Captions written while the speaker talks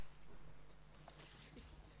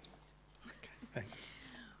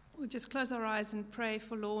just close our eyes and pray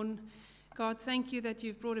for Lorne. God, thank you that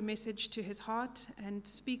you've brought a message to his heart, and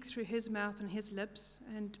speak through his mouth and his lips,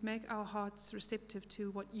 and make our hearts receptive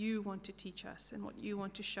to what you want to teach us and what you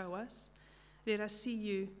want to show us. Let us see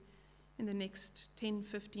you in the next 10,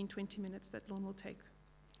 15, 20 minutes that Lorne will take.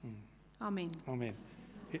 Amen. Amen.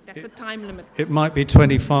 That's a time limit. It might be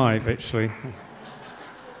 25, actually.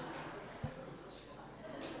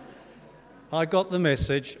 I got the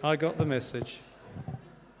message.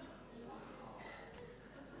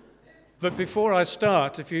 But before I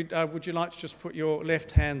start, if you would you like to just put your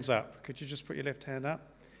left hands up? Could you just put your left hand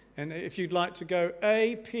up? And if you'd like to go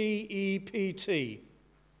A-P-E-P-T.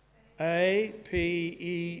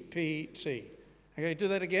 A-P-E-P-T. Okay, do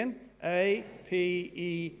that again.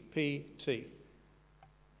 A-P-E-P-T.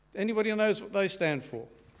 Anybody knows what they stand for?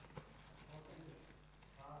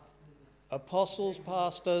 Apostles,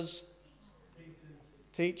 pastors,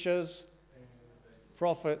 teachers,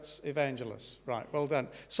 prophets, evangelists. Right, well done.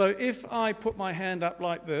 So if I put my hand up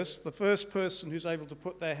like this, the first person who's able to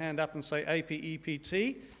put their hand up and say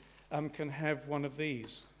A-P-E-P-T can have one of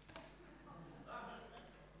these.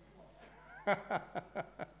 I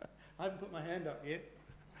haven't put my hand up yet.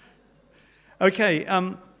 Okay,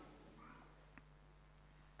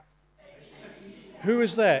 who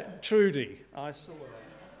is that? Trudy. I saw that.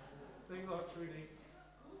 There you are, Trudy.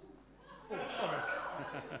 Oh, sorry.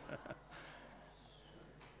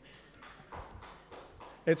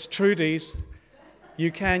 It's Trudy's.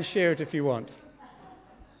 You can share it if you want.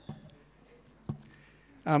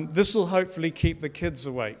 This will hopefully keep the kids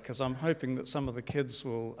awake, because I'm hoping that some of the kids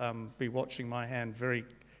will be watching my hand very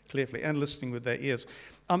carefully and listening with their ears.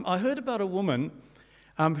 I heard about a woman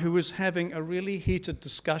who was having a really heated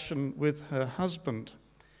discussion with her husband,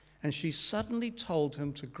 and she suddenly told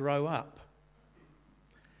him to grow up.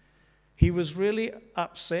 He was really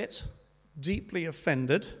upset, deeply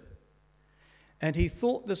offended, and he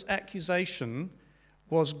thought this accusation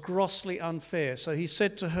was grossly unfair. So he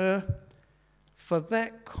said to her, "For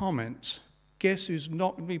that comment, guess who's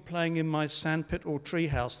not going to be playing in my sandpit or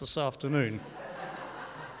treehouse this afternoon?"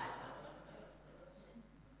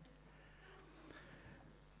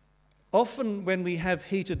 Often when we have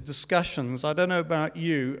heated discussions, I don't know about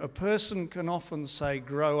you, a person can often say,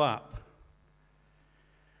 "Grow up."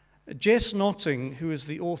 Jess Notting, who is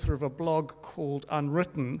the author of a blog called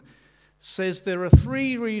Unwritten, says there are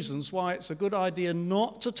 3 reasons why it's a good idea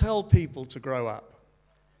not to tell people to grow up.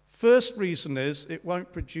 First reason is it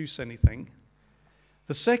won't produce anything.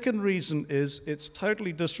 The second reason is it's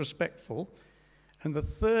totally disrespectful. And the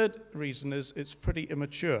third reason is it's pretty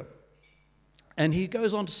immature. And he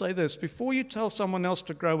goes on to say this: before you tell someone else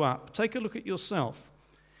to grow up, take a look at yourself.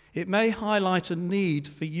 It may highlight a need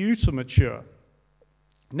for you to mature.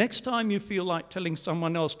 Next time you feel like telling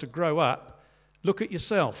someone else to grow up, look at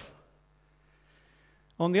yourself.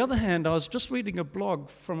 On the other hand, I was just reading a blog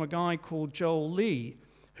from a guy called Joel Lee,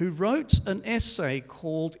 who wrote an essay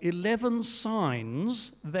called 11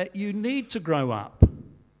 Signs That You Need to Grow Up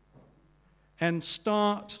and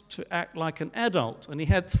Start to Act Like an Adult. And he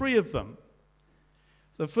had 3 of them.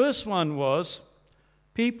 The first one was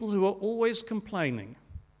people who are always complaining.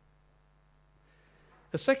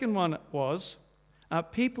 The second one was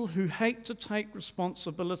people who hate to take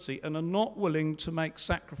responsibility and are not willing to make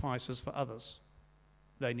sacrifices for others.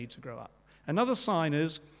 They need to grow up. Another sign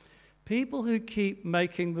is people who keep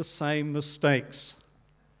making the same mistakes.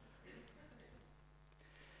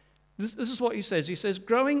 This is what he says. He says,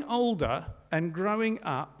 growing older and growing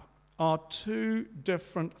up are 2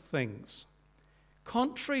 different things.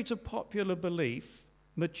 Contrary to popular belief,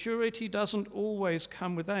 maturity doesn't always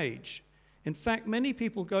come with age. In fact, many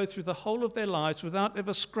people go through the whole of their lives without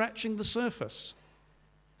ever scratching the surface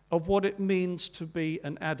of what it means to be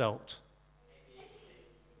an adult.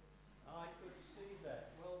 I could see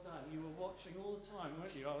that. Well done. You were watching all the time,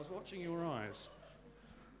 weren't you? I was watching your eyes.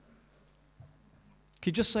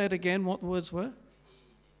 Could you just say it again, what the words were?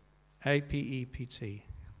 A-P-E-P-T.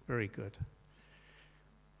 Very good.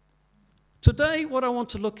 Today, what I want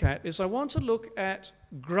to look at is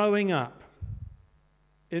growing up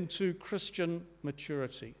into Christian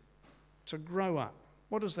maturity. To grow up.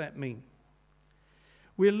 What does that mean?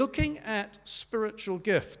 We're looking at spiritual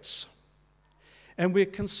gifts, and we're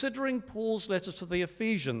considering Paul's letter to the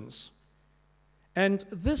Ephesians. And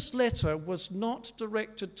this letter was not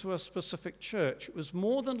directed to a specific church. It was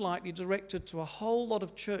more than likely directed to a whole lot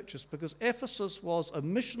of churches, because Ephesus was a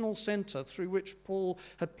missional center through which Paul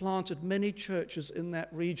had planted many churches in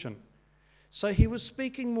that region. So he was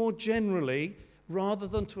speaking more generally rather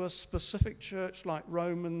than to a specific church like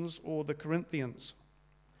Romans or the Corinthians.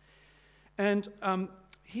 And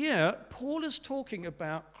here, Paul is talking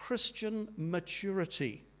about Christian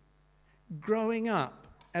maturity, growing up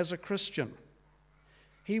as a Christian.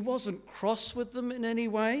 He wasn't cross with them in any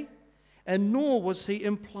way, and nor was he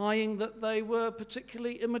implying that they were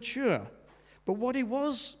particularly immature. But what he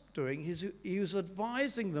was doing is he was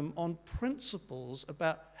advising them on principles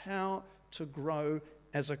about how to grow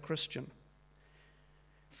as a Christian.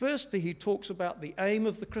 Firstly, he talks about the aim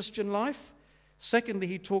of the Christian life. Secondly,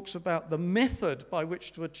 he talks about the method by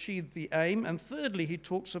which to achieve the aim. And thirdly, he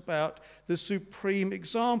talks about the supreme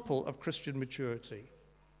example of Christian maturity.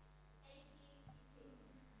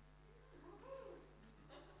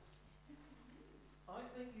 I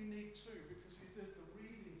think you need two, because you did the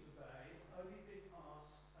reading today, only being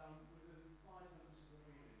asked within 5 minutes of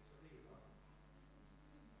the reading. So there you are.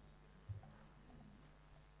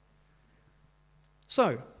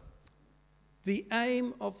 So, the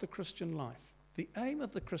aim of the Christian life. The aim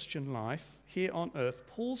of the Christian life here on earth,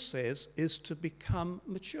 Paul says, is to become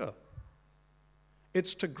mature.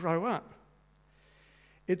 It's to grow up.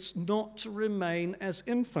 It's not to remain as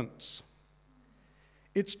infants.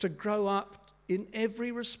 It's to grow up in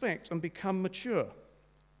every respect and become mature.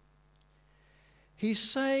 He's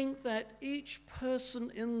saying that each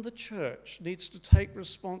person in the church needs to take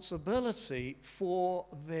responsibility for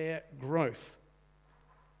their growth.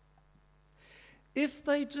 If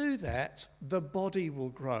they do that, the body will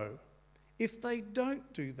grow. If they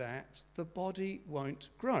don't do that, the body won't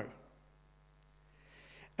grow.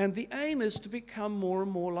 And the aim is to become more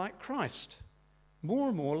and more like Christ, more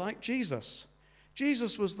and more like Jesus.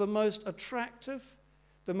 Jesus was the most attractive,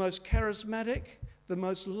 the most charismatic, the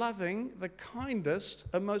most loving, the kindest,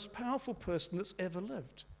 and most powerful person that's ever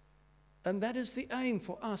lived. And that is the aim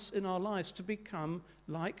for us in our lives, to become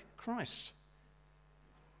like Christ.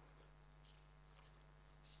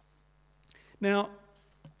 Now,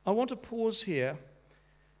 I want to pause here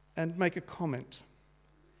and make a comment.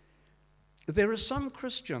 There are some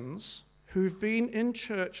Christians who've been in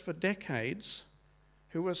church for decades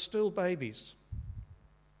who are still babies.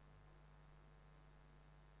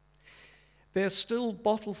 They're still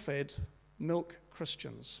bottle-fed milk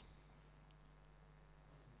Christians.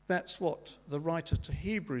 That's what the writer to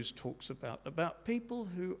Hebrews talks about people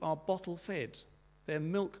who are bottle-fed. They're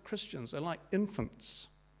milk Christians. They're like infants.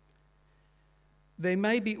 They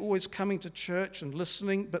may be always coming to church and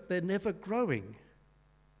listening, but they're never growing.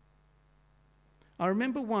 I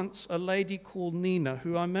remember once a lady called Nina,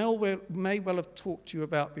 who I may well have talked to you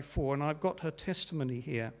about before, and I've got her testimony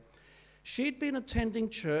here. She'd been attending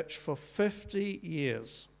church for 50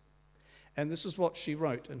 years, and this is what she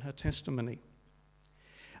wrote in her testimony.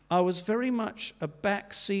 I was very much a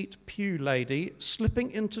backseat pew lady,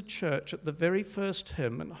 slipping into church at the very first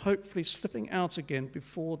hymn and hopefully slipping out again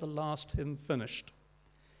before the last hymn finished.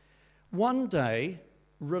 One day,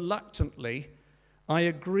 reluctantly, I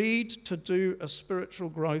agreed to do a spiritual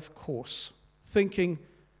growth course, thinking,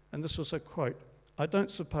 and this was a quote, I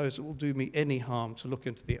don't suppose it will do me any harm to look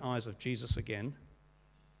into the eyes of Jesus again.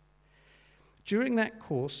 During that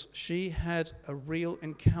course, she had a real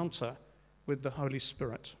encounter with the Holy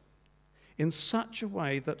Spirit in such a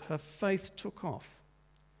way that her faith took off.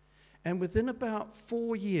 And within about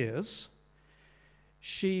 4 years,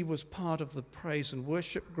 she was part of the praise and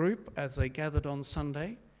worship group as they gathered on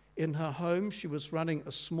Sunday. In her home, she was running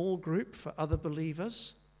a small group for other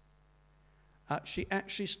believers. She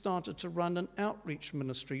actually started to run an outreach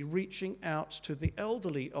ministry, reaching out to the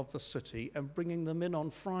elderly of the city and bringing them in on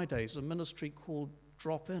Fridays, a ministry called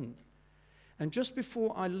Drop In. And just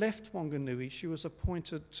before I left Wanganui, she was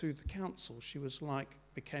appointed to the council. She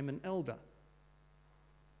became an elder.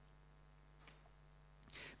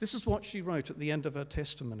 This is what she wrote at the end of her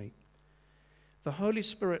testimony. The Holy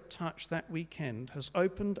Spirit touch that weekend has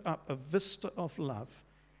opened up a vista of love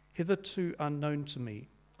hitherto unknown to me.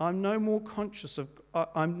 I'm now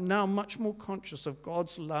much more conscious of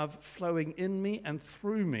God's love flowing in me and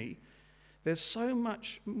through me. There's so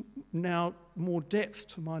much now more depth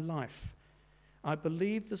to my life. I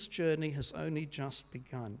believe this journey has only just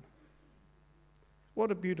begun. What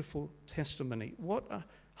a beautiful testimony. What a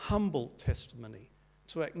humble testimony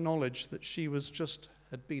to acknowledge that she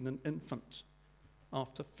had been an infant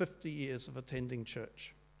after 50 years of attending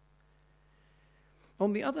church.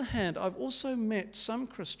 On the other hand, I've also met some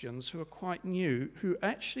Christians who are quite new, who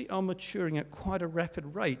actually are maturing at quite a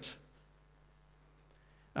rapid rate.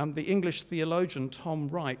 The English theologian Tom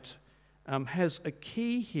Wright has a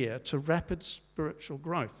key here to rapid spiritual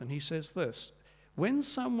growth, and he says this: when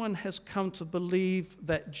someone has come to believe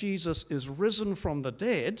that Jesus is risen from the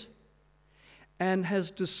dead and has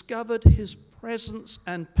discovered his presence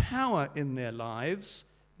and power in their lives,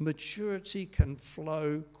 maturity can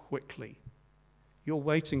flow quickly. You're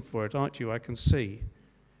waiting for it, aren't you? I can see.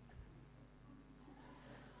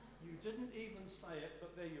 You didn't even say it,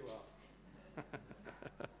 but there you are.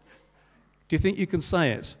 Do you think you can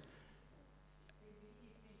say it?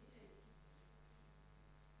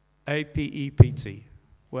 A-P-E-P-T.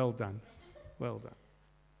 Well done. Well done.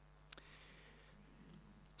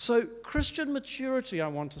 So Christian maturity, I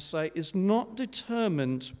want to say, is not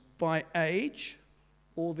determined by age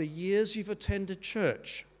or the years you've attended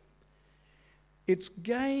church. It's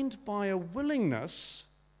gained by a willingness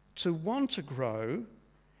to want to grow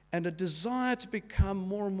and a desire to become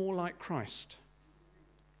more and more like Christ.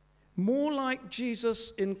 More like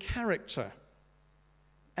Jesus in character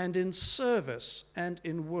and in service and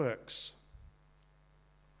in works.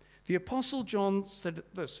 The Apostle John said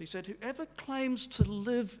this, he said, whoever claims to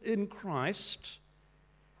live in Christ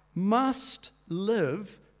must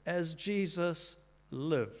live as Jesus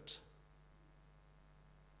lived.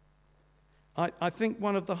 I think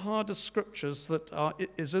one of the hardest scriptures that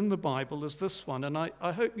is in the Bible is this one, and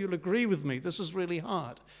I hope you'll agree with me. This is really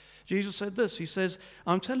hard. Jesus said this, he says,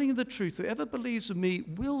 I'm telling you the truth, whoever believes in me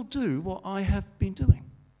will do what I have been doing.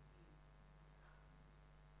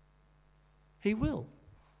 He will,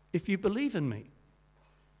 if you believe in me.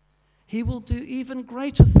 He will do even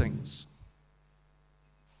greater things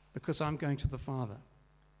because I'm going to the Father.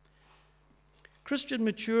 Christian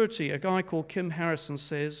maturity, a guy called Kim Harrison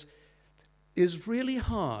says, is really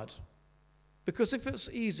hard because if it's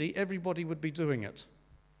easy, everybody would be doing it.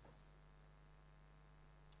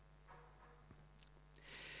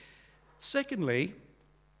 Secondly,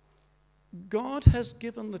 God has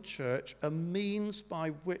given the church a means by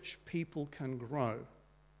which people can grow.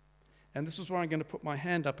 And this is where I'm going to put my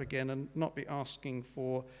hand up again and not be asking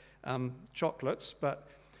for chocolates, but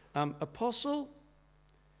apostle,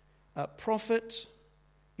 prophet,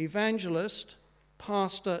 evangelist,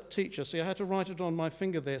 pastor, teacher. See, I had to write it on my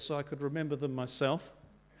finger there so I could remember them myself.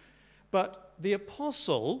 But the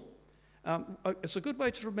apostle, it's a good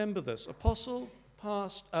way to remember this. Apostle,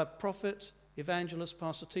 prophet, evangelist,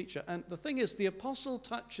 pastor, teacher. And the thing is, the apostle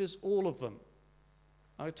touches all of them.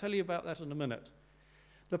 I'll tell you about that in a minute.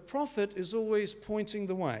 The prophet is always pointing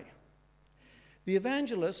the way. The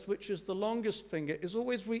evangelist, which is the longest finger, is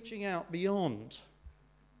always reaching out beyond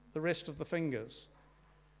the rest of the fingers.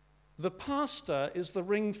 The pastor is the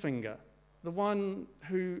ring finger, the one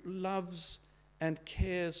who loves and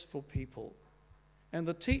cares for people. And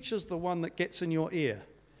the teacher's the one that gets in your ear,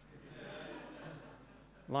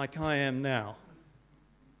 like I am now.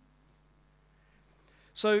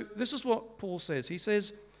 So this is what Paul says. He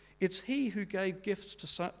says, it's he who gave gifts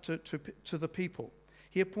to the people.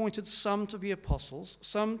 He appointed some to be apostles,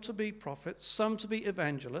 some to be prophets, some to be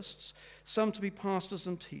evangelists, some to be pastors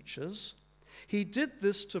and teachers. He did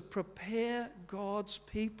this to prepare God's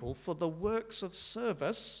people for the works of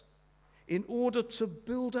service in order to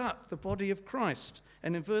build up the body of Christ.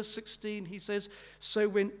 And in verse 16 he says, so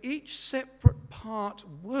when each separate part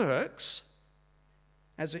works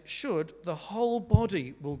as it should, the whole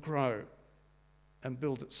body will grow and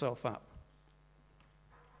build itself up.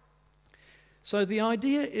 So the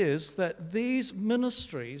idea is that these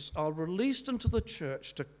ministries are released into the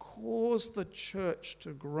church to cause the church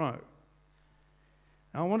to grow.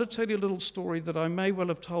 Now, I want to tell you a little story that I may well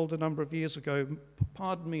have told a number of years ago.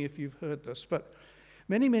 Pardon me if you've heard this, but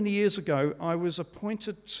many, many years ago, I was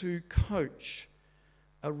appointed to coach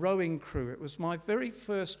a rowing crew. It was my very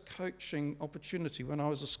first coaching opportunity when I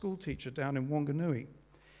was a school teacher down in Wanganui.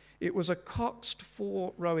 It was a coxed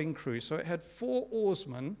 4 rowing crew, so it had 4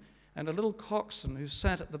 oarsmen and a little coxswain who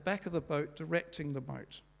sat at the back of the boat directing the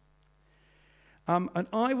boat. And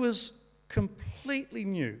I was completely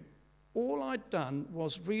new. All I'd done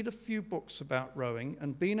was read a few books about rowing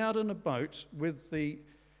and been out in a boat with the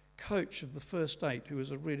coach of the First 8, who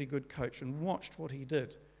was a really good coach, and watched what he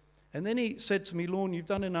did. And then he said to me, Lorne, you've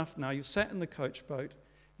done enough now. You've sat in the coach boat.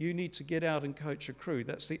 You need to get out and coach a crew.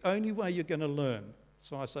 That's the only way you're going to learn.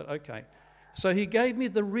 So I said, okay. So he gave me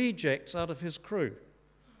the rejects out of his crew.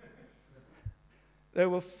 There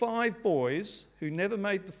were 5 boys who never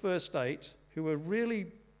made the First 8, who were really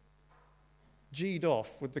G'd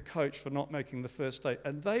off with the coach for not making the First 8.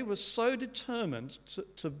 And they were so determined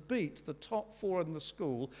to beat the top 4 in the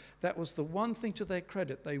school. That was the one thing to their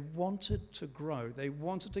credit. They wanted to grow. They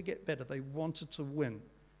wanted to get better. They wanted to win.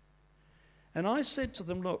 And I said to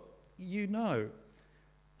them, look, you know,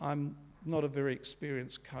 I'm not a very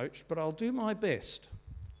experienced coach, but I'll do my best.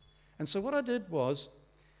 And so what I did was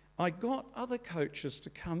I got other coaches to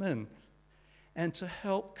come in and to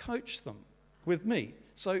help coach them with me.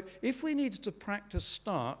 So if we needed to practice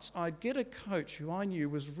starts, I'd get a coach who I knew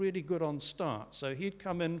was really good on starts. So he'd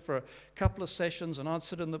come in for a couple of sessions and I'd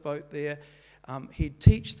sit in the boat there. He'd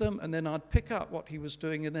teach them and then I'd pick up what he was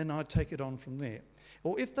doing and then I'd take it on from there.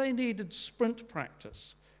 Or if they needed sprint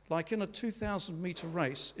practice, like in a 2,000-meter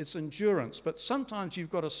race, it's endurance, but sometimes you've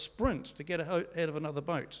got to sprint to get ahead of another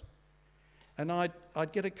boat. And I'd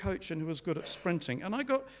get a coach in who was good at sprinting. And I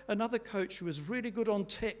got another coach who was really good on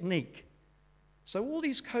technique. So all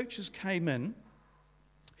these coaches came in.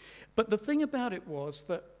 But the thing about it was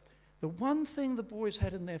that the one thing the boys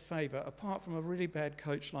had in their favor, apart from a really bad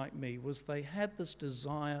coach like me, was they had this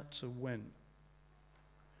desire to win.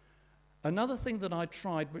 Another thing that I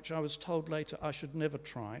tried, which I was told later I should never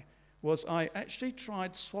try, was I actually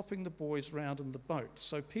tried swapping the boys round in the boat.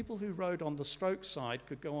 So people who rowed on the stroke side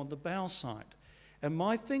could go on the bow side. And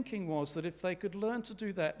my thinking was that if they could learn to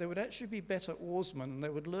do that, they would actually be better oarsmen and they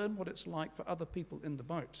would learn what it's like for other people in the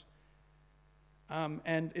boat.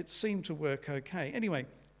 And it seemed to work okay. Anyway,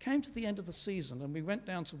 came to the end of the season and we went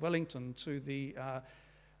down to Wellington to the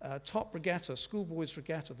top regatta, schoolboys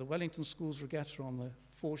regatta, the Wellington Schools regatta on the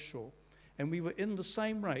foreshore. And we were in the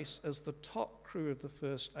same race as the top crew of the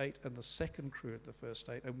first 8 and the second crew of the first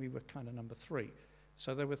 8, and we were kind of number 3.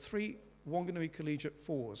 So there were 3 Wanganui Collegiate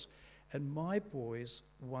 4s, and my boys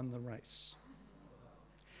won the race.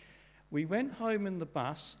 We went home in the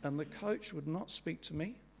bus, and the coach would not speak to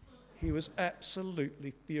me. He was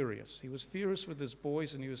absolutely furious. He was furious with his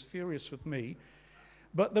boys, and he was furious with me.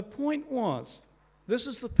 But the point was, this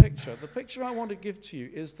is the picture. The picture I want to give to you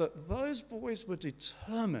is that those boys were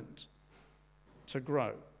determined to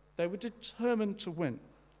grow. They were determined to win.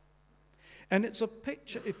 And it's a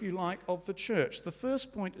picture, if you like, of the church. The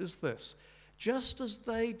first point is this. Just as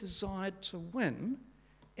they desired to win,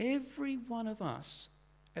 every one of us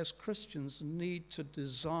as Christians need to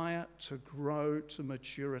desire to grow to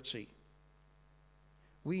maturity.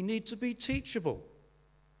 We need to be teachable.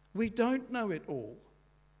 We don't know it all.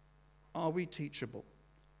 Are we teachable?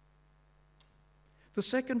 The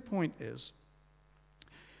second point is,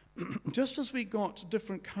 just as we got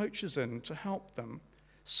different coaches in to help them,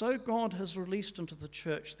 so God has released into the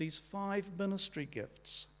church these 5 ministry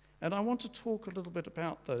gifts. And I want to talk a little bit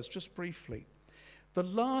about those just briefly. The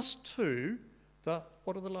last 2,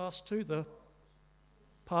 what are the last 2? The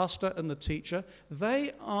pastor and the teacher.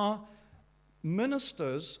 They are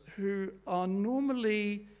ministers who are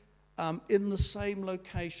normally in the same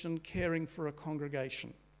location caring for a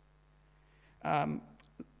congregation.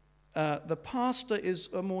 The pastor is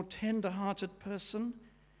a more tender-hearted person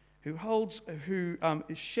who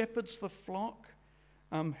shepherds the flock,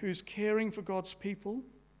 who's caring for God's people,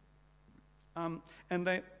 and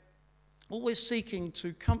they're always seeking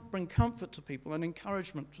to bring comfort to people and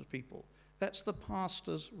encouragement to people. That's the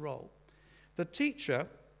pastor's role. The teacher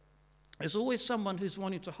is always someone who's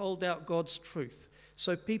wanting to hold out God's truth,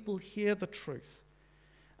 so people hear the truth,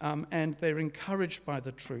 and they're encouraged by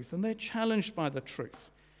the truth, and they're challenged by the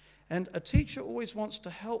truth. And a teacher always wants to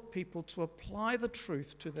help people to apply the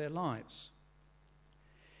truth to their lives.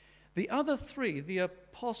 The other 3, the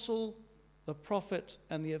apostle, the prophet,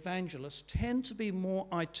 and the evangelist, tend to be more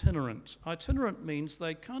itinerant. Itinerant means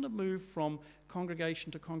they kind of move from congregation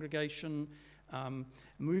to congregation,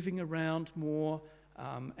 moving around more,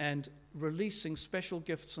 and releasing special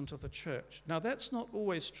gifts into the church. Now, that's not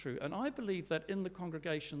always true, and I believe that in the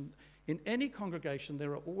congregation, in any congregation,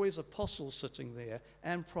 there are always apostles sitting there,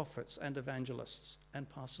 and prophets, and evangelists, and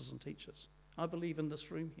pastors and teachers. I believe in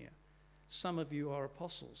this room here. Some of you are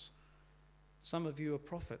apostles. Some of you are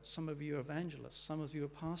prophets. Some of you are evangelists. Some of you are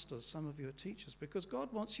pastors. Some of you are teachers, because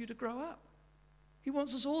God wants you to grow up. He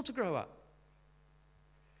wants us all to grow up.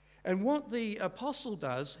 And what the apostle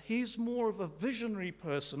does, he's more of a visionary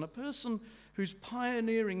person, a person who's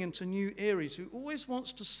pioneering into new areas, who always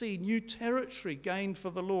wants to see new territory gained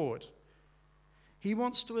for the Lord. He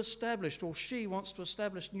wants to establish, or she wants to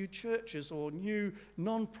establish, new churches or new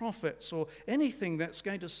non-profits or anything that's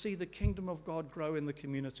going to see the kingdom of God grow in the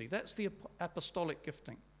community. That's the apostolic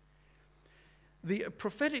gifting. The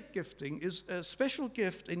prophetic gifting is a special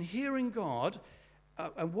gift in hearing God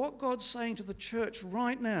and what God's saying to the church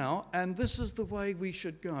right now, and this is the way we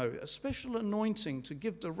should go. A special anointing to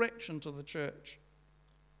give direction to the church.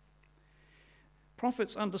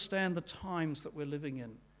 Prophets understand the times that we're living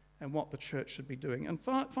in and what the church should be doing. And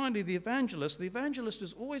finally, the evangelist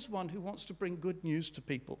is always one who wants to bring good news to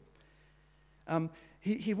people.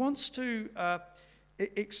 He wants to,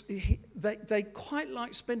 they quite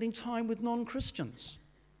like spending time with non-Christians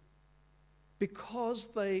because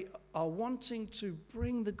they are wanting to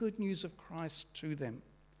bring the good news of Christ to them.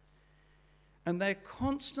 And they're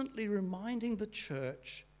constantly reminding the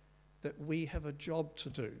church that we have a job to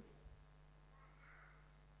do.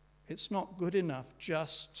 It's not good enough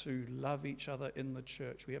just to love each other in the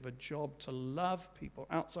church. We have a job to love people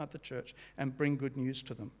outside the church and bring good news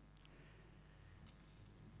to them.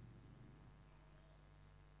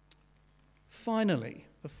 Finally,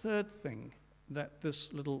 the third thing that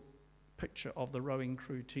this little picture of the rowing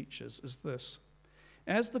crew teaches is this.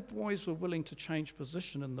 As the boys were willing to change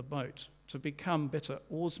position in the boat to become better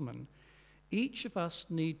oarsmen, each of us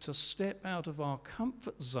need to step out of our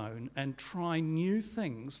comfort zone and try new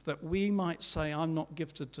things that we might say, I'm not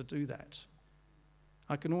gifted to do that.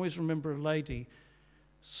 I can always remember a lady,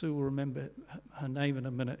 Sue will remember her name in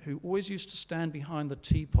a minute, who always used to stand behind the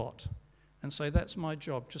teapot and say, that's my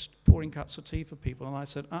job, just pouring cups of tea for people. And I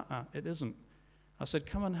said, it isn't. I said,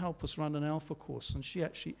 come and help us run an Alpha course. And she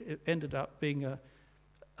actually ended up being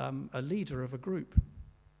a leader of a group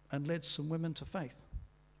and led some women to faith.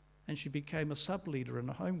 And she became a sub-leader in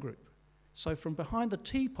a home group. So from behind the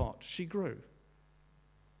teapot, she grew.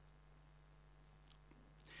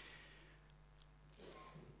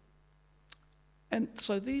 And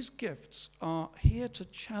so these gifts are here to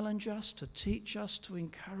challenge us, to teach us, to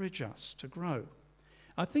encourage us to grow.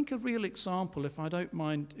 I think a real example, if I don't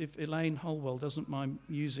mind, if Elaine Holwell doesn't mind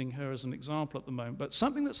using her as an example at the moment, but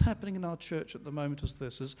something that's happening in our church at the moment is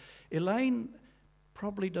this, is Elaine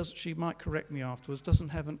probably does, she might correct me afterwards, doesn't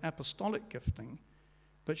have an apostolic gifting,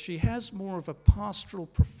 but she has more of a pastoral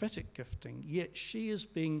prophetic gifting, yet she is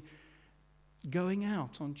going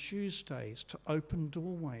out on Tuesdays to open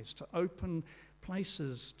doorways, to open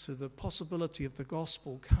places to the possibility of the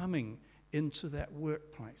gospel coming into that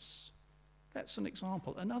workplace. That's an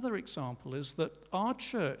example. Another example is that our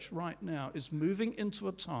church right now is moving into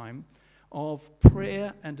a time of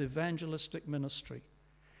prayer and evangelistic ministry.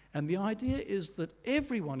 And the idea is that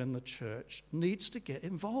everyone in the church needs to get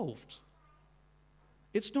involved.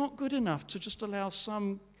 It's not good enough to just allow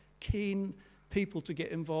some keen people to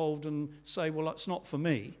get involved and say, well, it's not for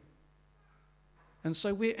me. And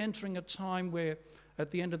so we're entering a time where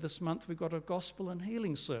at the end of this month we've got a gospel and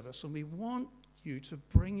healing service, and we want you to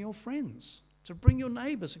bring your friends, to bring your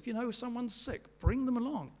neighbours. If you know someone's sick, bring them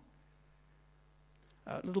along.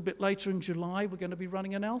 A little bit later in July, we're going to be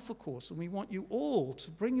running an Alpha course, and we want you all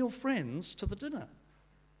to bring your friends to the dinner.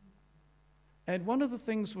 And one of the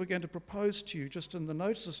things we're going to propose to you just in the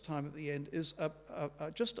notices time at the end is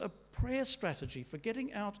just a prayer strategy for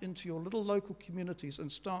getting out into your little local communities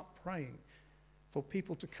and start praying for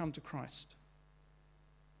people to come to Christ.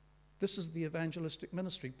 This is the evangelistic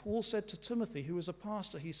ministry. Paul said to Timothy, who was a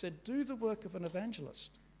pastor, he said, do the work of an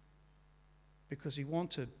evangelist, because he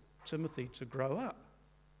wanted Timothy to grow up.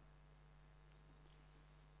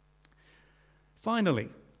 Finally,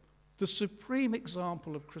 the supreme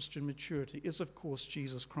example of Christian maturity is, of course,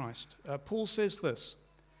 Jesus Christ. Paul says this,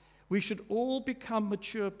 we should all become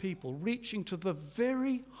mature people, reaching to the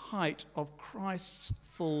very height of Christ's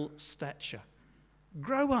full stature.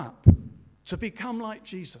 Grow up to become like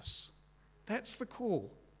Jesus. That's the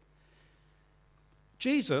call.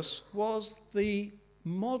 Jesus was the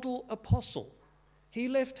model apostle. He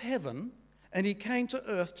left heaven and he came to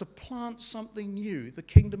earth to plant something new, the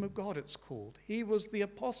kingdom of God it's called. He was the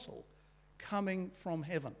apostle coming from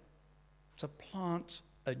heaven to plant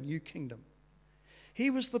a new kingdom. He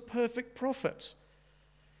was the perfect prophet.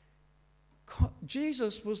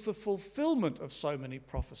 Jesus was the fulfillment of so many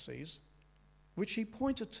prophecies, which he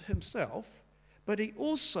pointed to himself, but he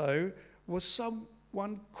also was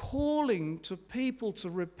someone calling to people to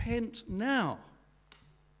repent now.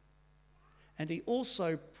 And he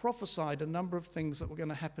also prophesied a number of things that were going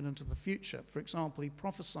to happen into the future. For example, he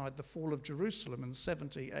prophesied the fall of Jerusalem in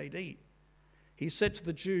 70 AD. He said to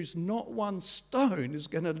the Jews, not one stone is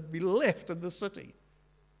going to be left in the city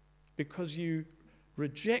because you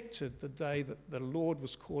rejected the day that the Lord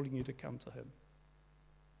was calling you to come to him.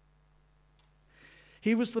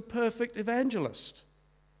 He was the perfect evangelist.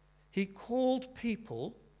 He called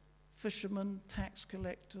people, fishermen, tax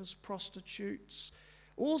collectors, prostitutes,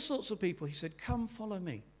 all sorts of people. He said, come follow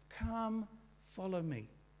me. Come follow me.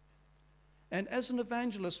 And as an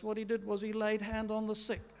evangelist, what he did was he laid hand on the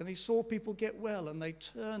sick, and he saw people get well, and they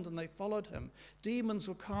turned and they followed him. Demons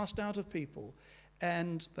were cast out of people,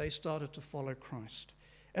 and they started to follow Christ.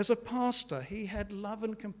 As a pastor, he had love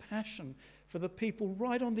and compassion for the people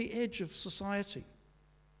right on the edge of society.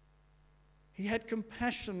 He had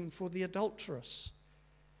compassion for the adulteress.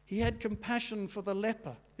 He had compassion for the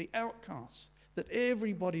leper, the outcast, that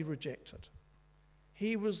everybody rejected.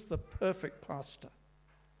 He was the perfect pastor.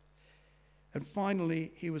 And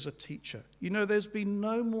finally, he was a teacher. You know, there's been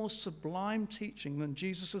no more sublime teaching than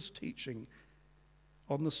Jesus' teaching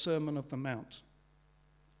on the Sermon on the Mount.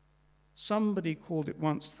 Somebody called it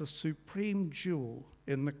once the supreme jewel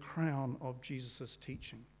in the crown of Jesus'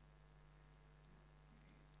 teaching.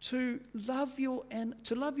 To love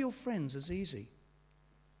your friends is easy.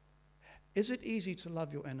 Is it easy to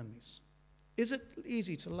love your enemies? Is it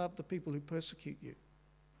easy to love the people who persecute you?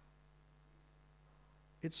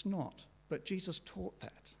 It's not, but Jesus taught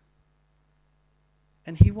that.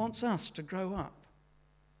 And he wants us to grow up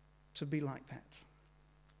to be like that.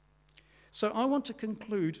 So I want to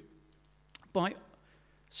conclude by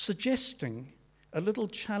suggesting a little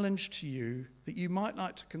challenge to you that you might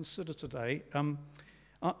like to consider today.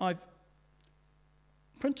 I've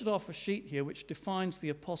printed off a sheet here which defines the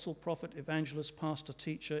apostle, prophet, evangelist, pastor,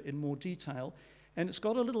 teacher in more detail, and it's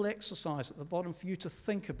got a little exercise at the bottom for you to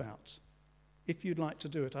think about if you'd like to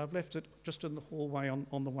do it. I've left it just in the hallway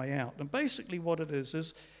on the way out. And basically what it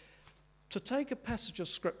is to take a passage of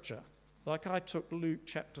scripture, like I took Luke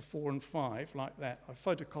chapter 4 and 5, like that. I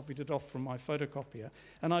photocopied it off from my photocopier,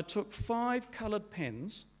 and I took 5 coloured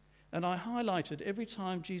pens, and I highlighted every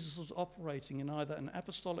time Jesus was operating in either an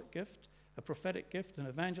apostolic gift, a prophetic gift, an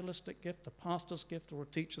evangelistic gift, a pastor's gift, or a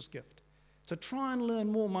teacher's gift, to try and learn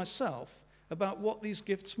more myself about what these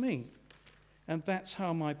gifts mean. And that's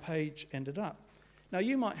how my page ended up. Now,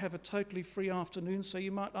 you might have a totally free afternoon, so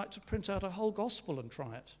you might like to print out a whole gospel and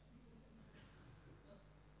try it.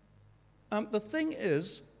 The thing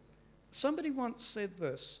is, somebody once said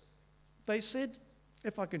this. They said,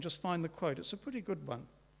 if I can just find the quote, it's a pretty good one.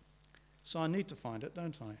 So I need to find it,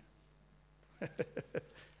 don't I?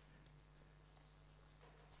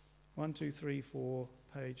 1, 2, 3, 4,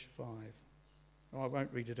 page 5. Oh, I won't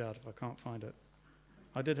read it out if I can't find it.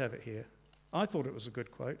 I did have it here. I thought it was a good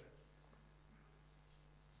quote.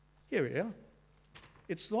 Here we are.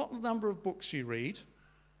 It's not the number of books you read,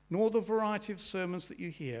 nor the variety of sermons that you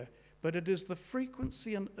hear, but it is the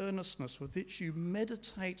frequency and earnestness with which you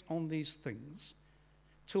meditate on these things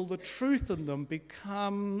till the truth in them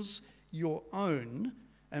becomes your own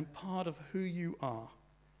and part of who you are.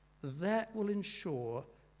 That will ensure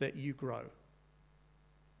that you grow.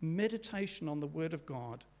 Meditation on the Word of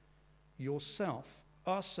God, yourself,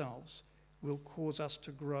 ourselves, will cause us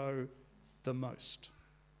to grow the most.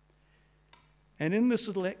 And in this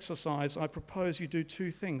little exercise, I propose you do 2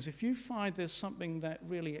 things. If you find there's something that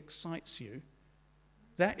really excites you,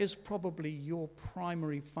 that is probably your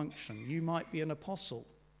primary function. You might be an apostle,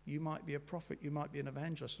 you might be a prophet, you might be an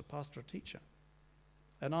evangelist, a pastor, a teacher.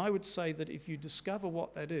 And I would say that if you discover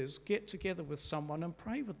what that is, get together with someone and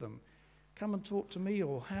pray with them. Come and talk to me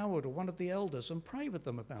or Howard or one of the elders and pray with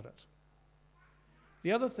them about it.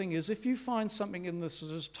 The other thing is, if you find something in this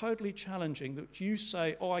that is totally challenging, that you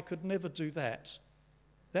say, oh, I could never do that,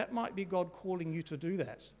 that might be God calling you to do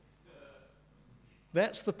that.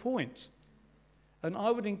 That's the point. And I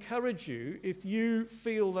would encourage you, if you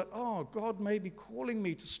feel that, oh, God may be calling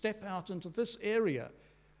me to step out into this area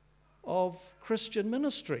of Christian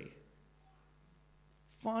ministry,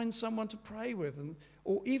 find someone to pray with,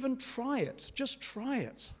 or even try it. Just try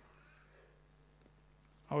it.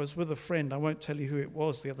 I was with a friend, I won't tell you who it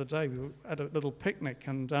was, the other day. We were at a little picnic,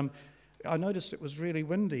 and I noticed it was really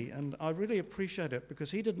windy, and I really appreciate it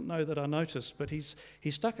because he didn't know that I noticed, but he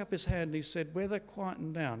stuck up his hand and he said, "Weather,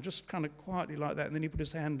 quieten down," just kind of quietly like that, and then he put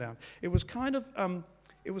his hand down. It was kind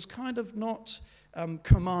of not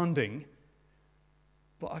commanding,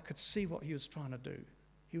 but I could see what he was trying to do.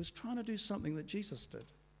 He was trying to do something that Jesus did.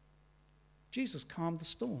 Jesus calmed the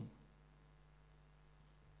storm.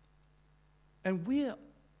 And we're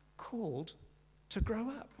called to grow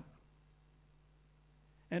up.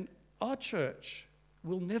 And our church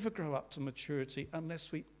will never grow up to maturity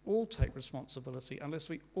unless we all take responsibility, unless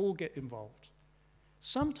we all get involved.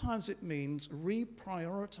 Sometimes it means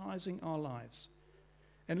reprioritizing our lives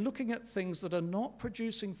and looking at things that are not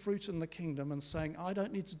producing fruit in the kingdom and saying, I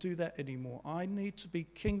don't need to do that anymore. I need to be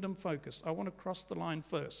kingdom focused. I want to cross the line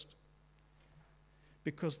first.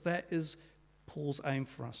 Because that is Paul's aim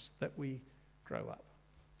for us, that we grow up.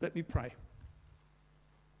 Let me pray.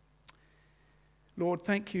 Lord,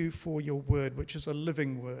 thank you for your word, which is a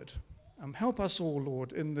living word. Help us all,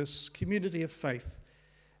 Lord, in this community of faith,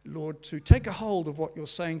 Lord, to take a hold of what you're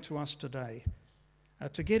saying to us today,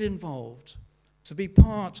 to get involved, to be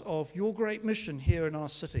part of your great mission here in our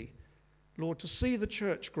city. Lord, to see the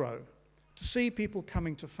church grow, to see people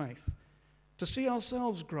coming to faith, to see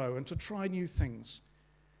ourselves grow and to try new things.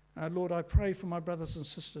 Lord, I pray for my brothers and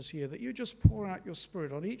sisters here that you just pour out your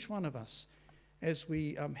Spirit on each one of us as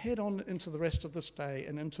we head on into the rest of this day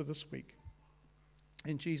and into this week.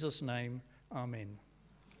 In Jesus' name, amen.